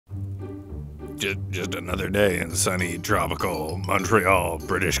just another day in sunny, tropical Montreal,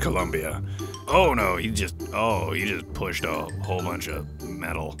 British Columbia. Oh no, he just pushed a whole bunch of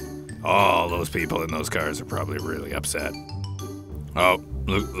metal. All those people in those cars are probably really upset. Oh,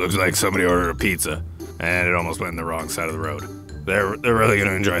 looks like somebody ordered a pizza, and it almost went in the wrong side of the road. They're really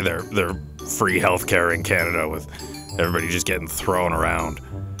gonna enjoy their free healthcare in Canada with everybody just getting thrown around.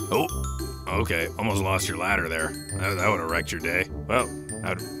 Oh, okay, almost lost your ladder there. That would have wrecked your day. Well,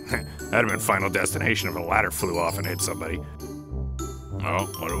 that'd have been Final Destination if a ladder flew off and hit somebody. Oh,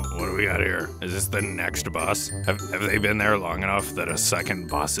 what do we got here? Is this the next bus? Have they been there long enough that a second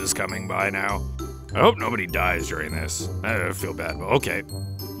bus is coming by now? I hope nobody dies during this. I feel bad, but okay.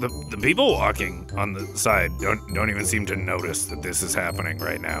 The people walking on the side don't even seem to notice that this is happening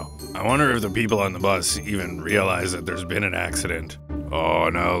right now. I wonder if the people on the bus even realize that there's been an accident. Oh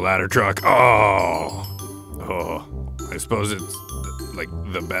no, ladder truck. Oh, I suppose it's like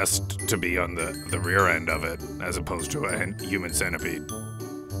the best to be on the rear end of it as opposed to a human centipede.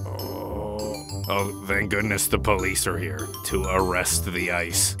 Oh, thank goodness the police are here to arrest the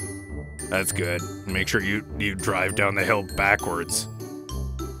ice. That's good. Make sure you drive down the hill backwards.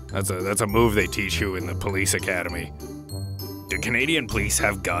 That's a move they teach you in the police academy. Do Canadian police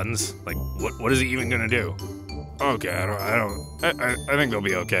have guns? Like, what is he even gonna do? Okay, I think they'll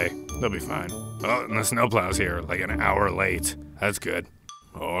be okay. They'll be fine. Oh, and the snowplow's here, like an hour late. That's good.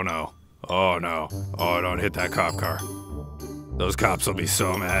 Oh no. Oh no. Oh, don't hit that cop car. Those cops will be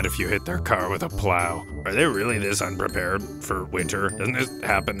so mad if you hit their car with a plow. Are they really this unprepared for winter? Doesn't this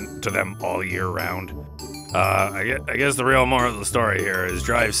happen to them all year round? I guess the real moral of the story here is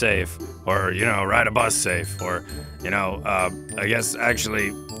drive safe, or, ride a bus safe, or, I guess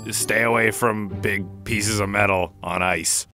actually stay away from big pieces of metal on ice.